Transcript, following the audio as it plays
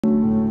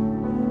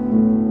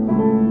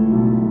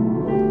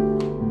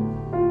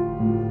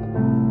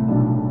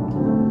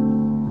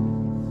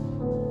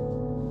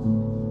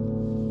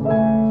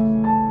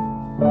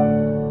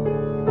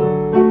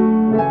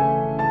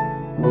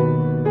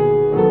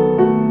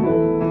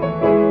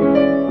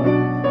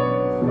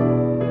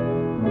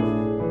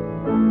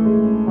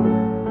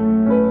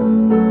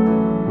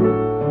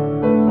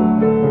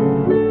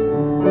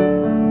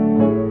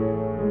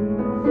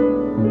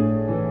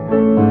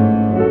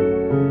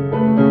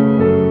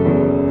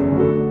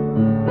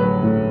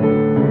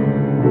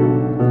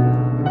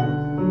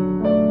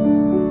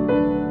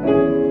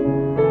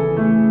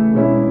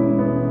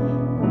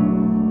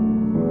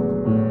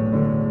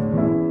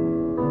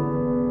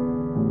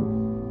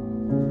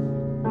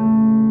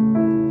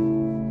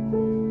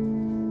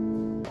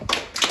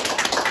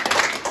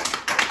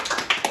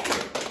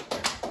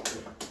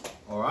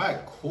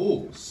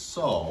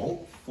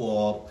So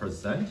for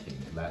presenting,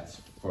 let's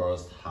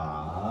first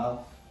have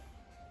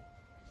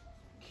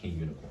King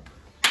Unicorn.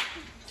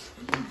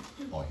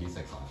 Oh, he's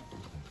excited.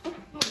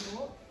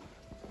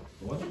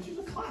 Why don't you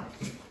just clap?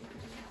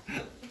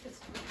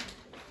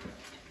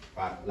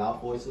 Right,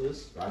 loud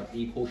voices, right?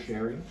 Equal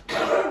sharing.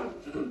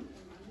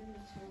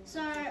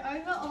 So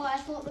overall, I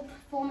thought the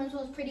performance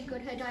was pretty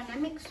good. Her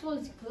dynamics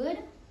was good,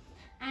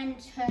 and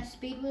her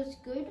speed was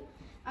good.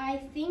 I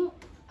think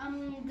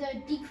the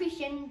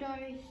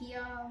decrescendo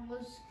here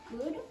was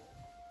good.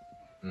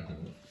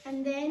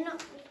 And then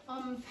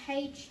on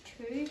page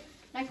 2,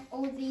 like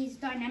all these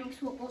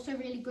dynamics were also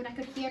really good. I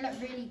could hear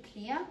it really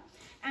clear.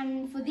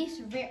 And for this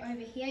bit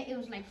over here, it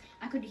was like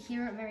I could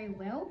hear it very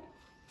well.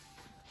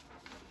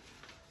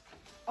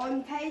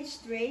 On page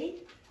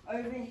 3,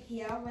 over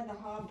here where the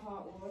hard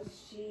part was,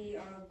 she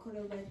could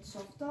have went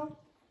softer.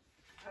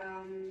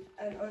 And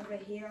over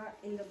here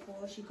in the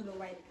pause, she could have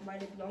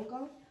waited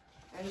longer.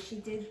 And she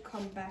did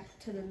come back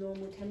to the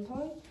normal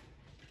tempo.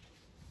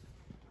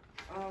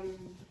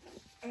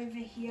 Over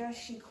here,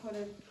 she could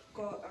have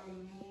got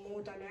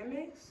more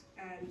dynamics,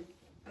 and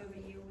over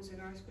here was a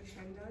nice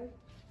crescendo.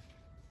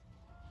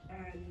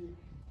 And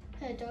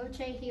her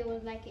dolce here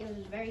was like, it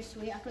was very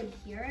sweet. I could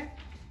hear it.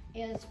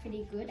 It was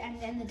pretty good. And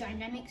then the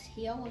dynamics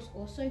here was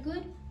also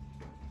good.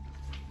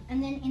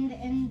 And then in the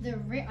end, the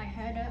writ, I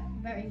heard it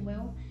very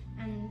well.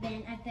 And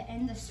then at the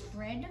end, the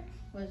spread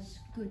was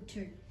good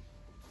too.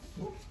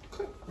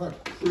 Okay, right,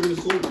 through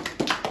the school.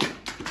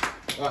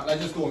 Right,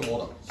 let's just go in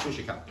order.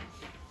 Sushi cap.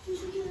 Do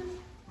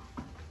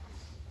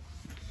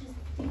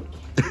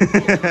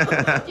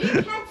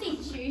cats eat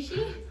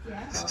sushi?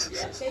 Yeah.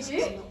 Yes. They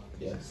do?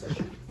 Yes.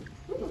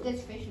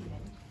 There's fish in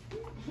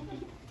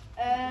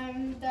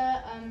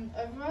there.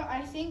 Overall,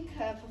 I think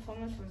her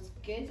performance was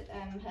good.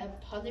 Her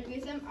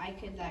polyrhythm, I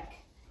could like.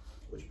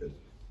 Which bit?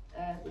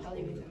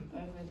 Polyrhythm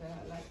over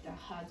the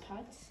hard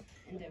parts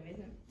and the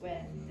rhythm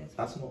where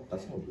that's not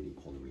really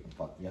polyrhythm,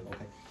 but yeah,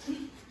 okay.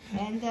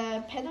 And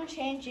the pedal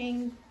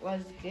changing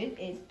was good.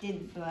 It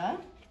didn't blur.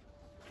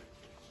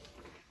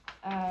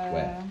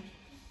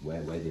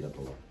 Where did it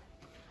blur?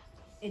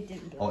 It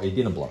didn't blur. Oh, it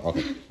didn't blur.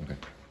 Okay, okay.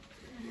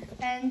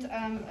 And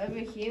over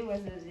here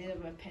was a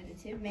little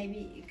repetitive.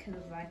 Maybe you could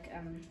have like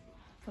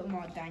put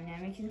more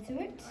dynamic into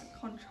it.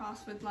 Like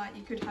contrast with like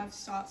you could have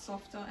start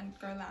softer and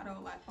go louder,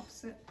 or like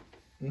opposite.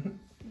 In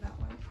that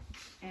way.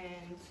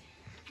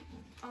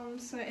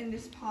 And so in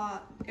this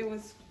part, it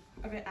was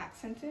a bit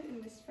accented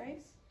in this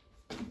phrase.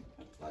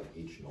 Like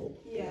each note.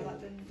 Yeah,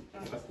 like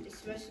it's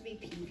supposed to be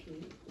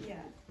PP.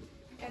 Yeah.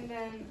 And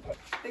then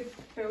the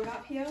build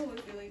up here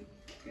was really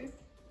good.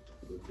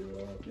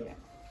 Yeah.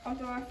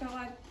 Although I felt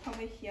like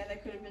probably here there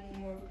could have been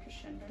more of a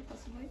crescendo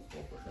possibly.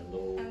 More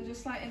crescendo. And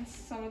just like in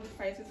some of the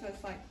phrases where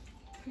it's like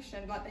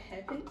crescendo, like the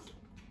hairpins,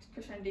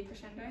 crescendo,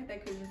 decrescendo, there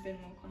could have been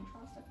more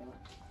contrast, I feel like.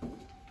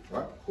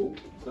 Right, cool.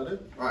 Is that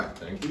it? Alright,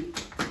 thank you.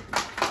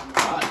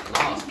 Alright,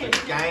 last, the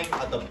gang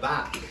at the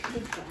back.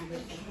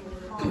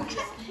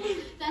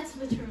 That's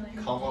literally.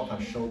 Come up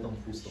and show them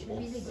who's the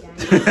boss.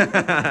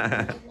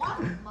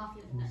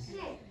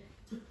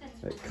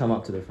 Come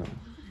up to the front.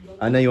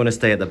 I know you want to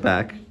stay at the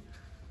back.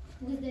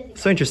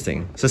 So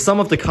interesting. So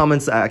some of the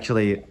comments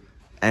actually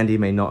Andy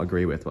may not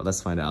agree with, but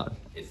let's find out.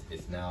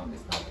 It's now the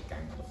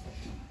gang at the front.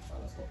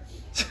 Alright, let's go.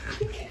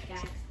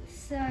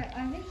 So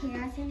over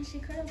here, I think she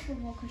could have put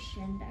more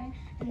crescendo,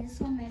 and this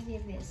one maybe a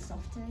bit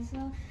softer as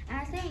well. And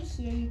I think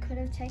here you could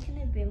have taken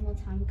a bit more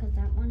time because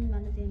that one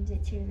might have been a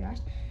bit too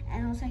rushed.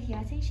 And also here,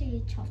 I think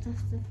she chopped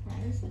off the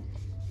phrase.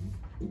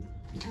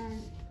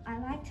 And I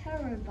liked her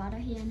rubato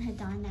here, and her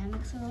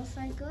dynamics are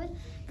also good.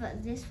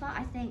 But this part,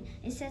 I think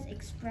it says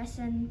express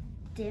and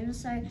dim,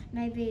 so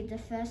maybe the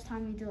first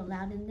time you do it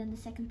loud, and then the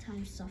second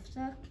time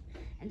softer.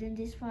 And then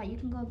this part, you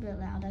can go a bit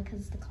louder because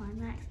it's the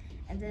climax.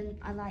 And then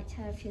I liked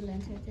her if you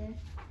learned her there.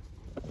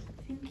 I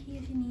think he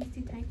needs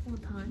to take more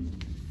time.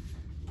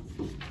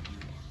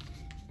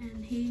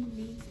 And he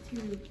needs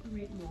to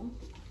read more.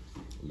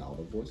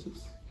 Louder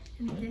voices.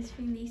 And this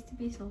thing needs to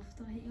be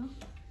softer here.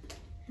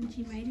 And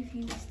she made a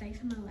few mistakes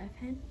on the left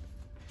hand.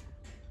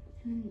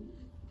 And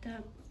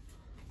the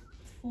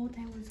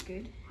forte was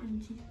good.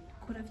 And she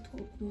could have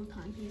took more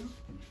time here.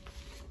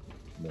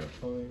 More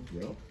time,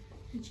 yeah.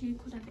 And she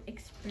could have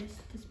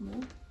expressed this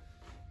more.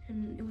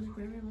 And it was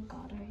very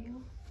legato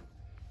here.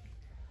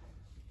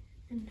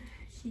 And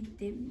she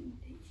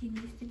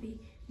needs to be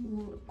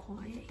more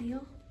quiet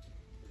here.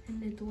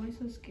 And the voice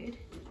was good.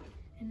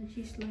 And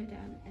she slowed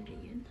down at the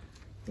end.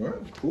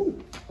 Alright, cool.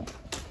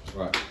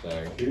 Right,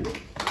 thank you.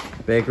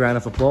 Big round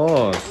of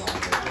applause.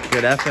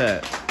 Good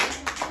effort.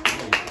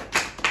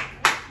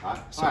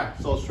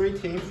 Alright, so 3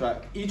 teams,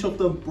 right? Each of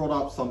them brought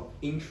up some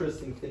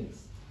interesting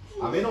things.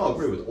 I may not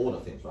agree with all the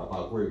things, right? But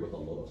I agree with a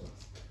lot of things.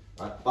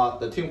 Right? But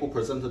the team who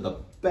presented the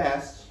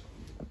best,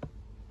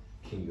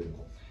 King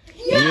Unicorn.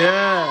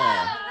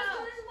 Yeah!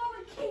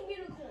 King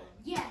Unicorn.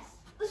 Yes.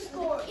 Let's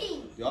score.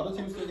 King. The other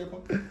teams still get a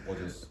point? Or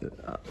just...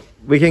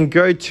 We can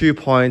go 2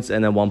 points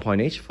and then 1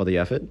 point each for the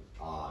effort.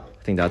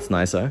 I think that's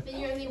nicer. But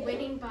you're only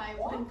winning by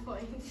 1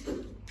 point.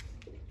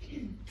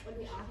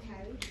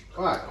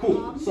 Alright,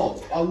 cool. So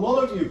a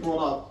lot of you brought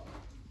up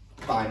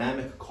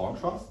dynamic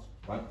contrast,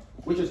 right?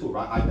 Which is cool,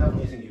 right? I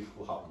definitely think you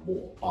should have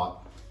more. But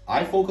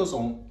I focus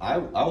on I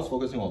was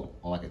focusing on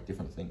like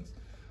different things.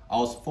 I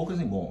was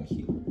focusing more on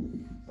here,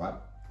 right?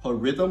 Her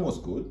rhythm was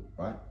good,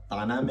 right?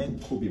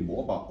 Dynamic could be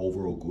more, but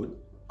overall good.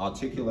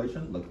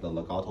 Articulation, like the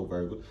legato,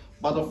 very good.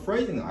 But the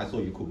phrasing, I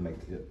thought you could make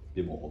it a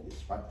bit more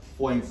obvious, right?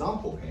 For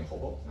example, can you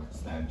hold up?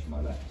 Stand to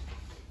my left.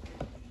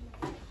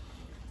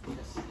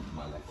 Yes,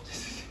 my left.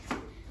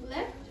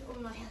 Left or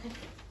my left?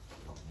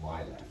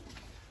 My left.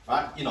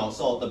 Right, you know,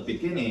 so the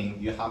beginning,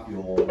 you have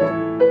your...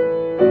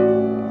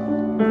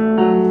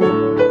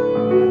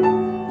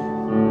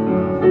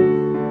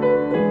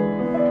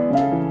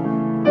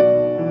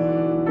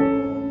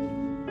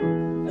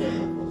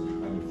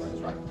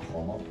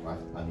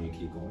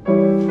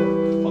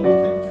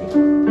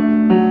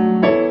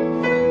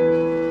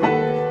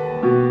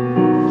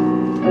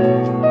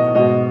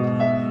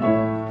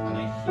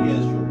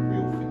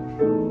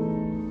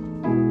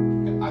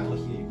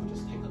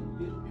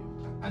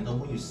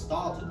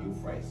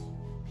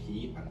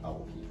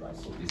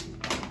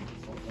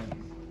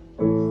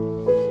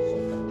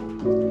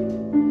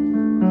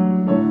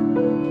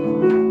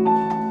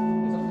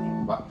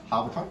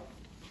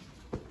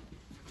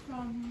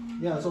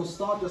 Yeah, so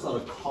start just at a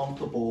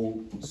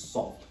comfortable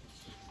soft.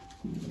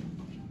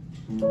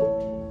 I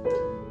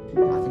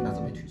think that's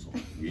a bit too soft.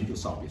 You need to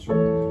soft it.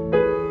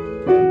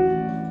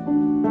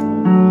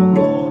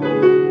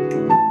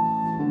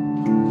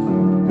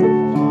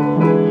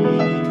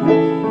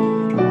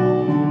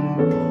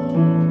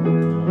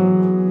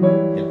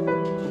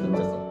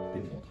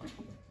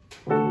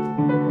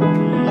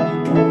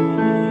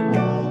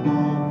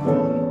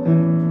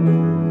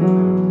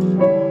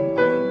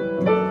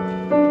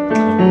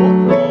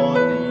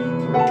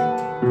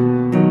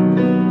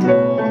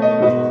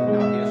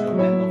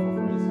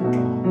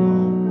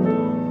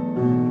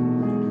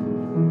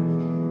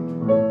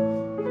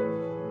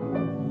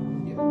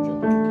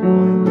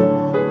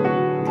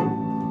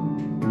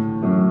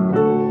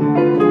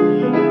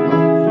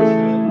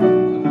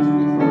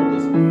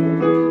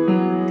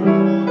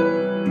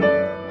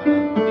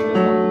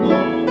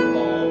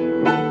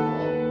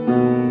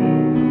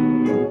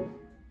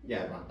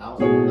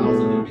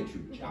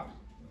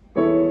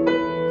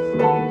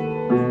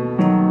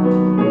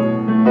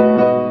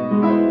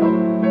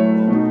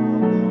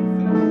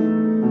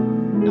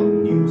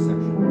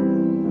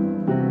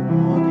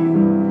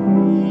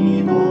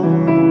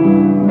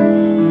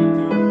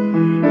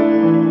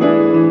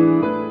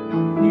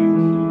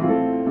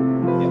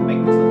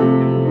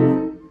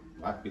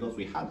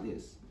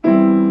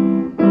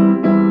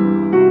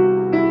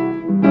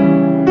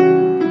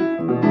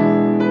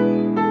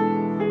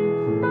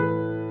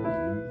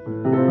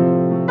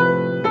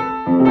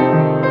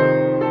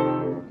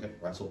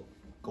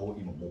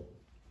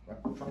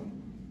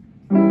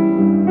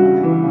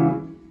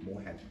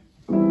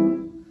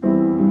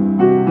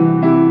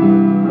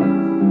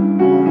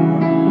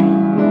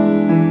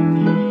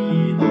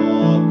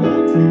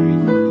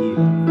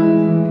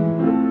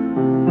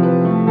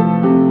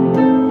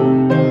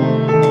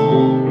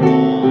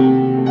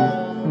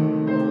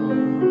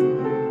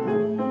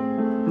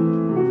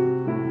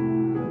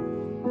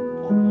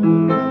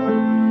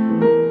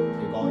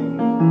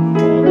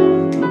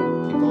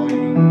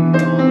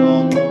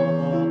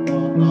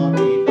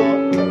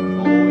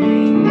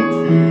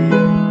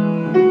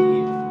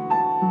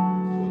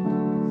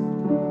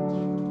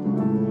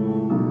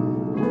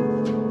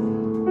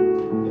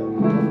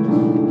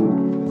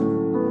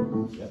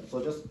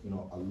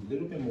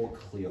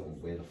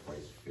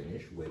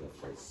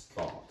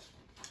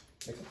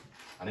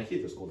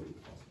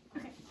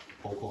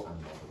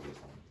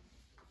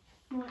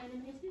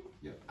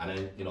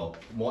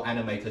 More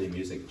animated in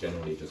music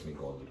generally just means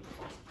go a little bit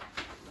faster.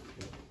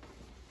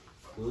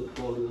 Could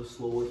go a little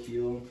slower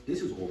here.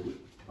 This is all good,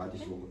 right?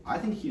 This is all good. I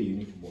think here you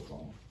need more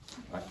drama,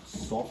 right?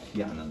 Soft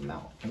here and then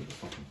loud. Can you just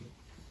soften here?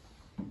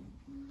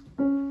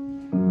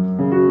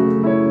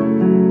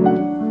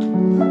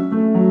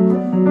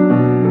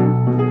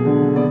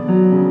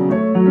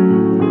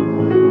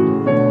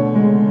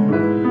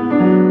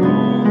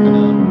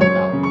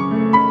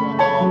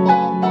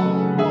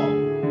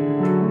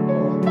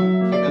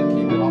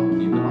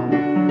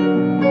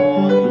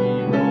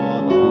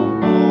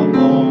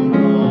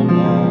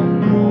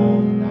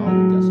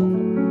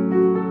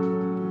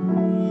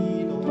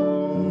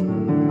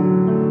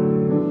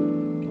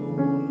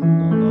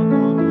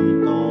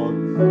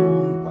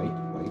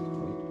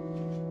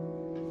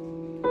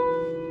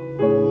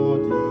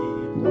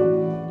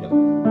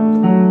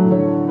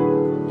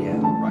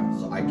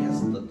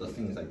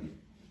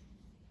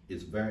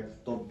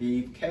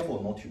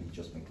 To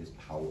just make this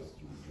power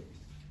through this,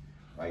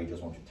 right? You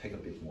just want to take a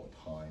bit more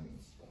time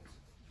in spots.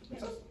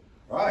 Makes sense?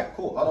 All right,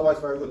 cool. Otherwise,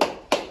 very good.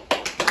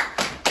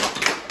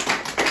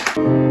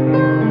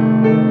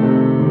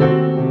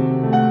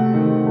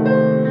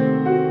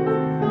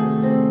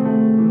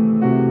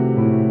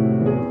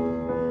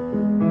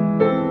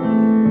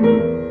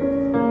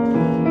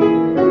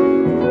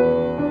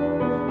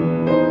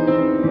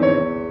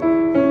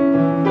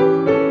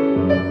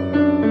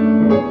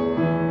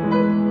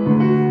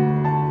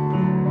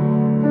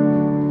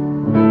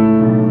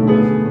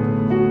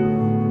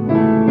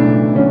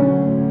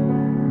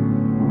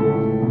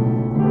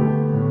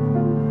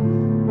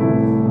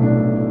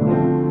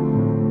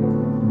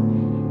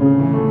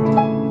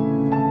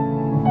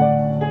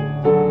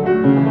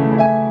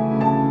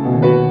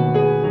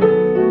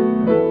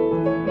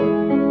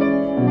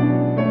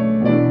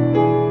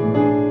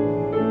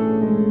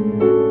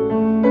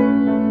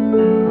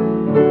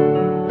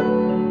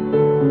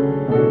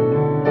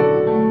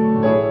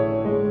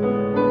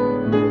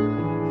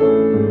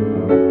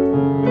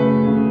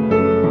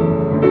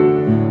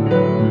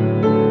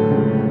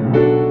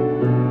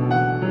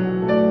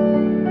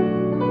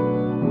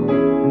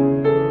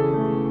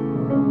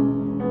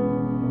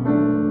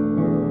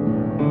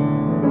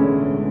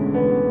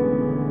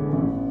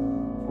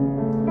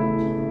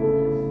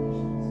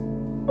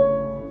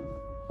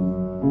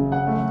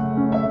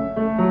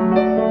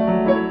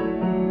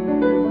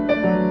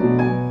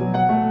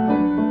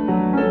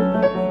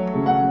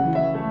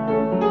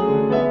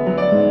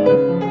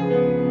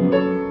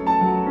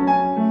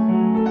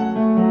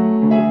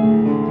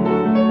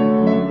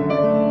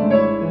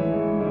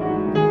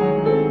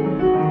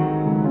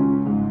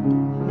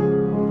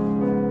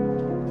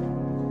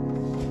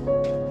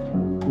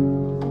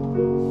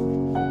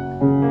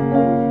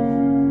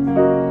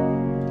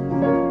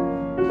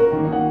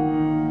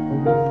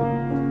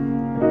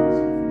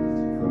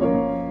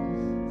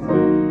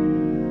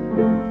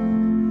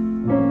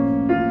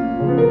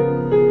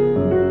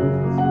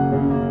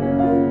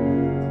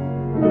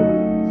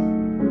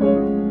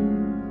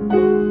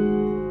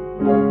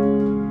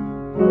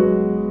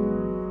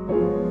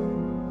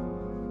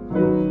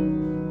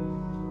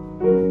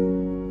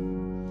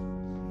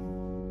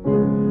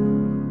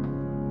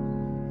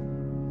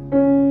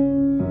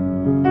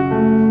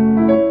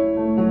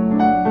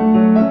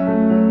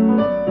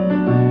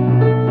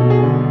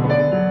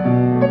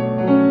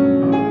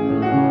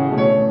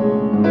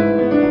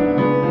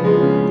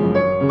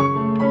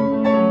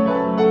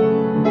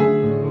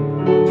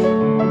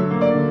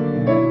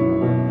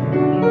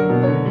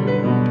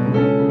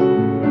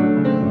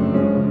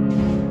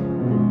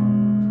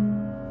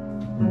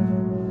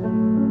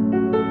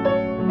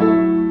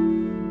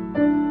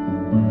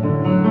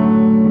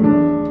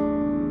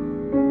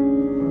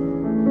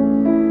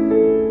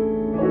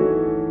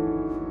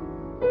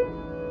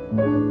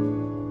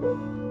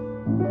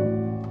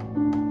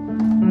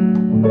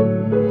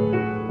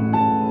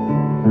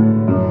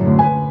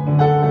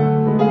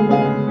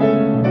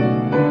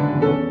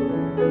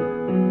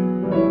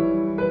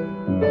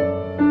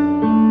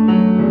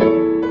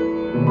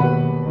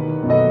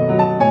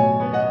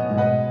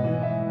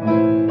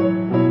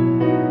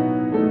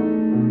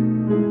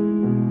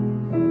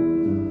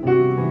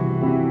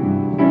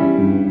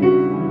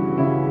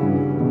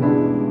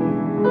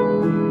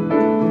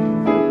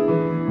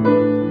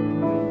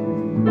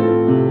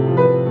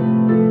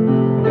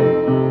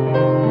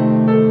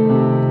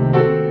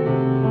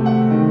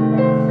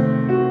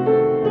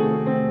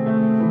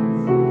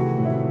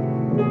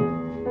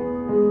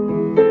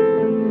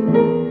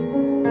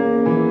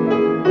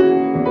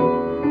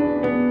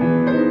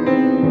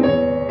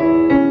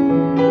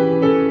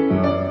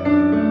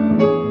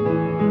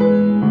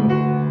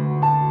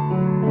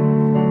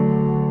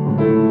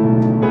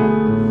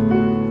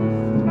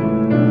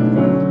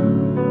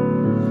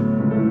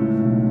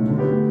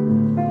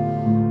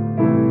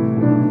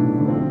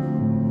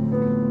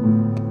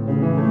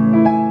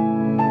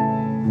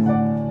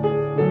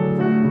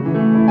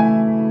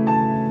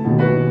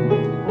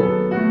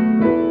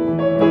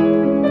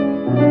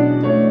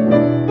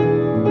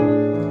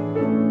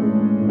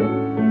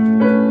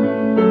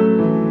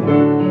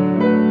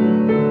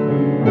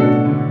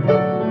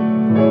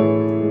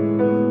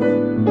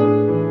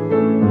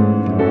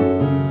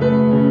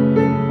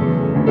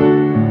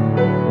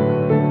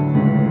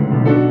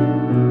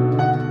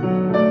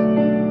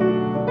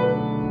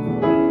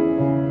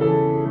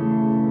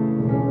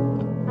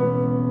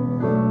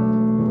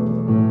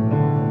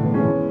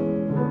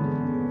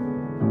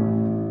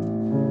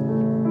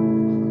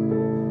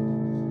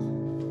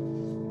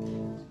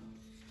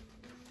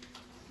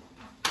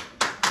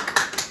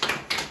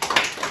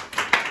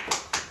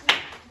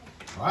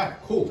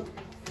 cool.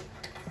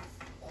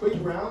 Quick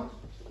round.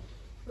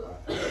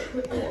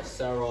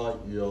 Sarah,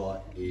 you're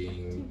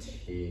in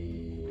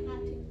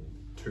team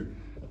 2.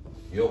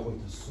 You're with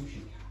the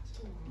sushi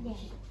cat.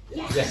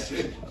 Yes. We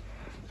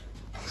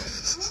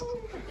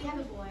have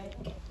a boy.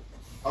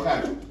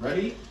 Okay,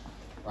 ready?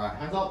 Alright,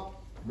 hands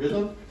up.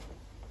 Rhythm.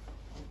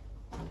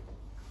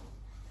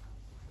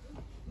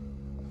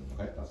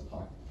 Okay, that's a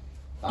tie.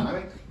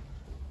 Dynamic.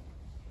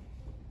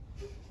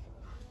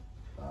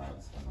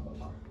 That's another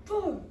tie.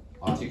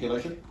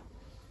 Articulation.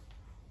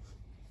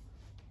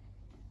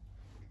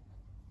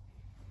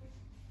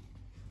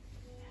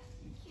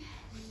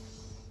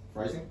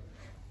 Phrasing.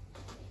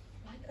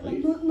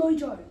 No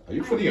joke. Are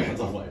you putting your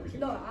hands up for everything?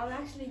 No, I'm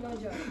actually no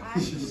joke. I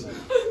actually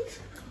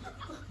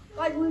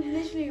like we've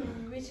literally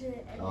written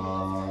it.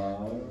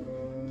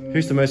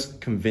 Who's the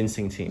most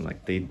convincing team?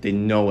 Like they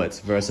know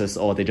it versus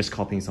or they're just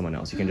copying someone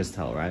else. You can just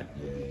tell, right?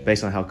 Yeah.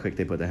 Based on how quick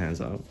they put their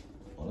hands up.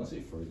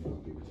 Honestly, phrasing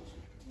would be with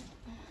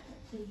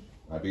the sushi.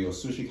 Right, but your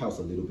sushi counts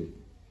a little bit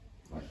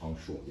like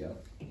unsure, yeah?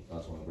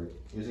 That's one of it.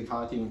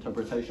 Musicality,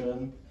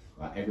 interpretation,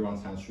 right?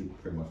 Everyone's hands should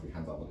pretty much be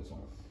hands up on this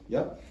one.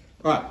 Yeah?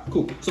 Alright,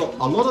 cool. So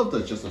a lot of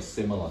the just a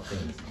similar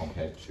things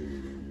compared to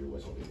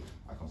where's Olivia?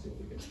 I can't see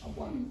Olivia. I'm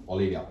blind.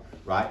 Olivia,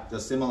 right? The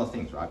similar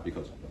things, right?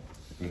 Because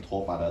being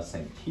taught by the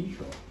same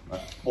teacher,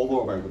 right?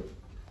 Overall very good.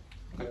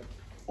 Okay.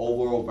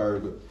 Overall very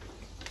good.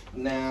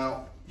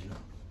 Now,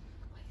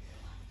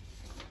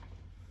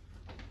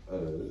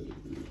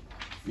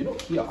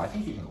 here I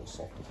think you can go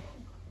softer,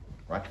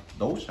 right?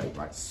 Those shape,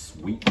 right?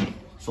 Sweet.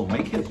 So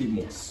make it a bit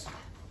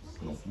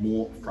more,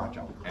 more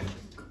fragile and.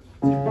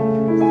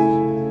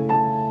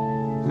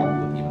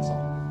 Even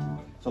softer.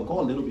 So go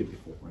a little bit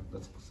before, right?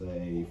 Let's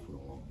say from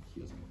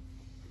here somewhere.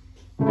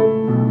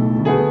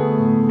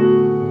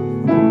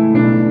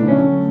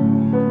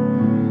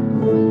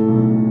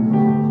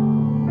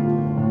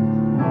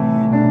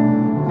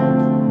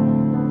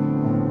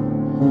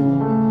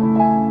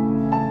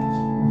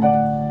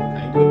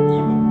 And do it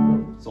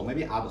even. So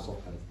maybe add a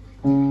soft hand.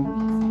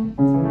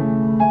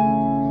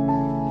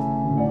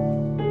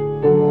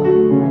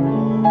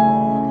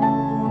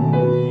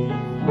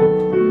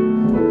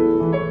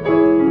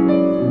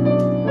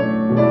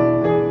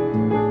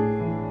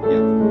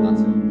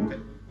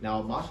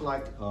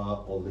 Like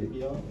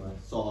Olivia, right?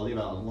 So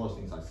Olivia, a lot of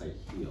things I say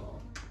here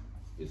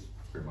is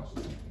pretty much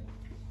the same thing,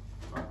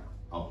 right?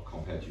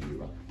 Compared to you,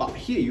 right? But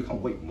here you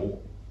can wait more,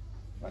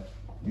 right?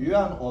 You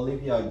and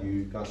Olivia,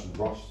 you guys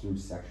rush through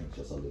sections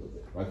just a little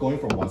bit, right? Going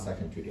from one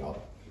section to the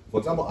other. For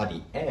example, at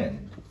the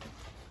end.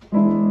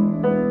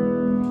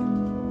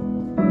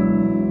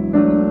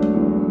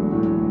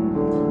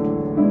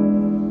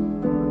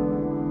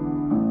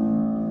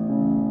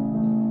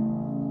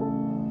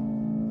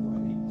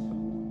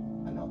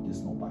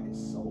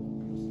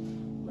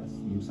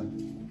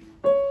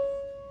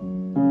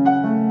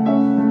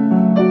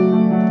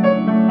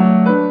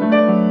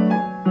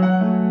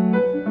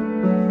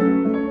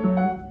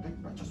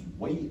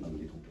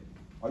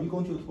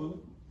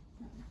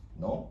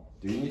 No?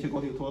 Do you need to go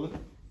to the toilet?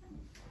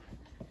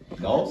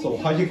 No? So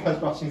why are you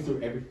guys rushing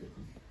through everything?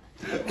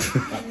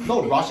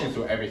 Not rushing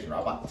through everything,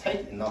 right? But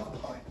take enough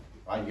time,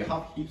 right? You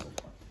have heaps of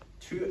time.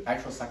 2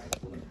 extra seconds.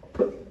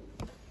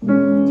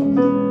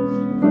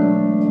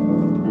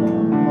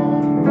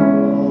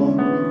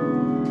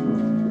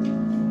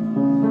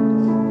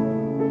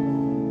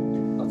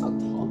 That's a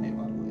tie,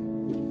 by the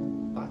way.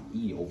 That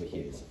E over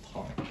here is a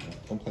tie.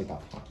 Don't play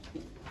that tie.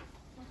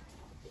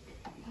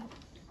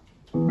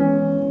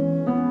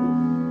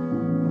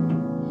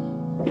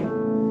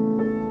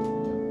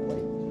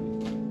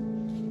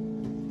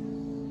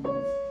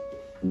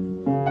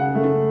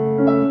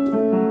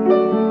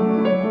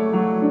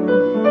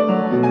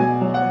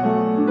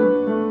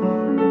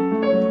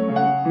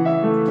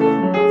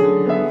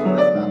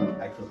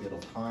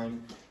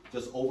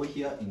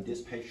 In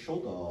this page, show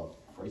the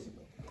phrasing.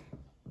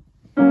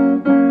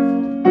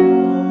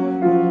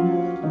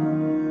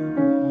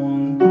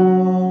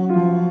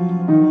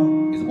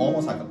 It's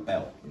almost like a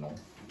bell, you know.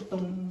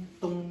 Dun,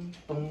 dun,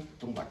 dun,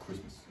 dun, like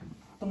Christmas.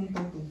 Dun,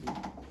 dun, dun, dun.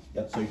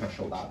 Yeah, so you can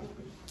show that a little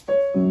bit.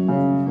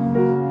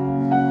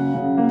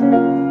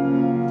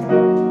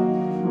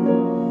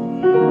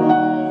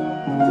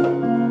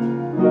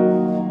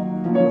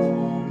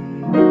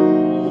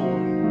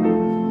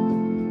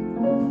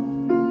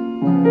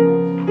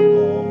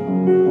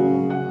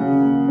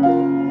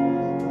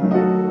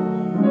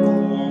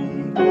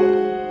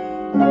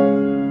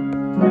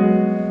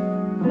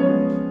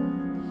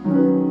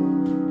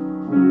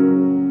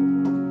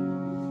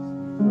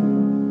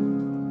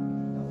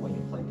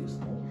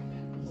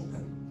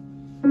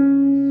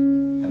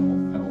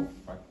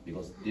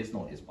 This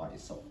note is by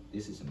itself.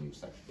 This is a new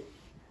section.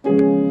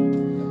 And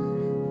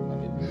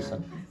a new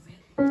section.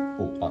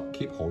 Oh, but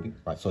keep holding.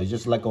 Right, so you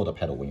just let go of the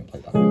pedal when you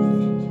play that.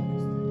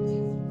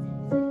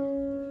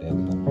 There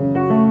we go.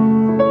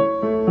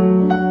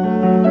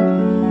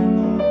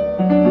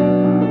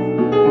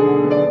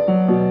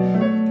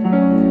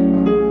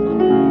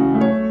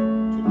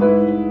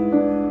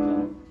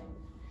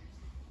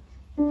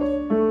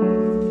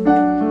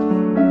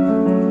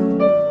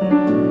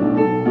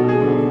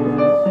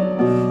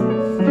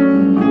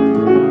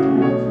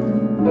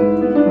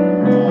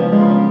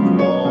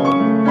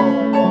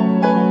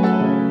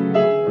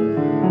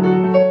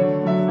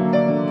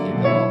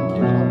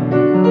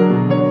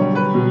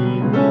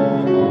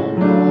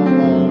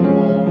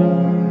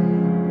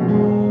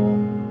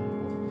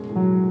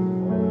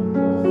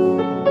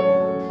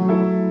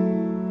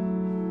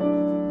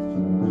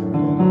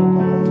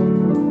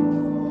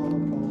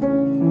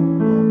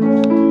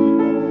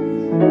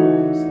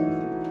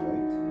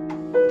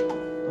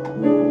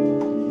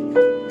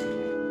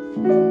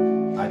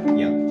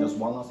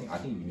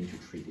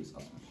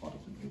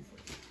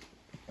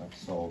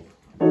 So.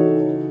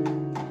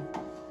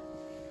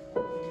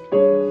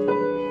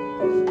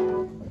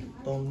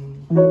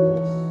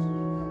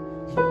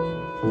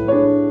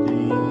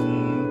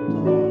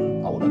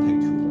 I want to take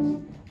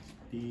two.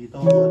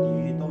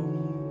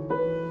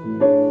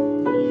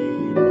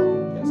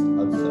 Yes,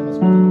 that's same as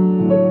beginning.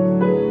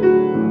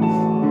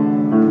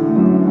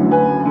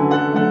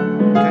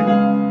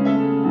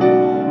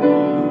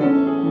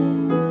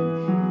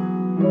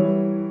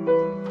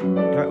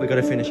 Alright, we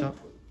gotta finish up.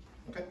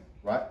 Okay,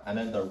 right, and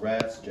then the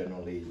rest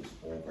generally is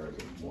all very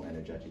good. More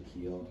energetic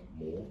here,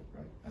 more,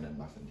 right, and then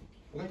nothing.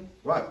 Okay,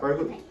 right, very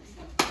good.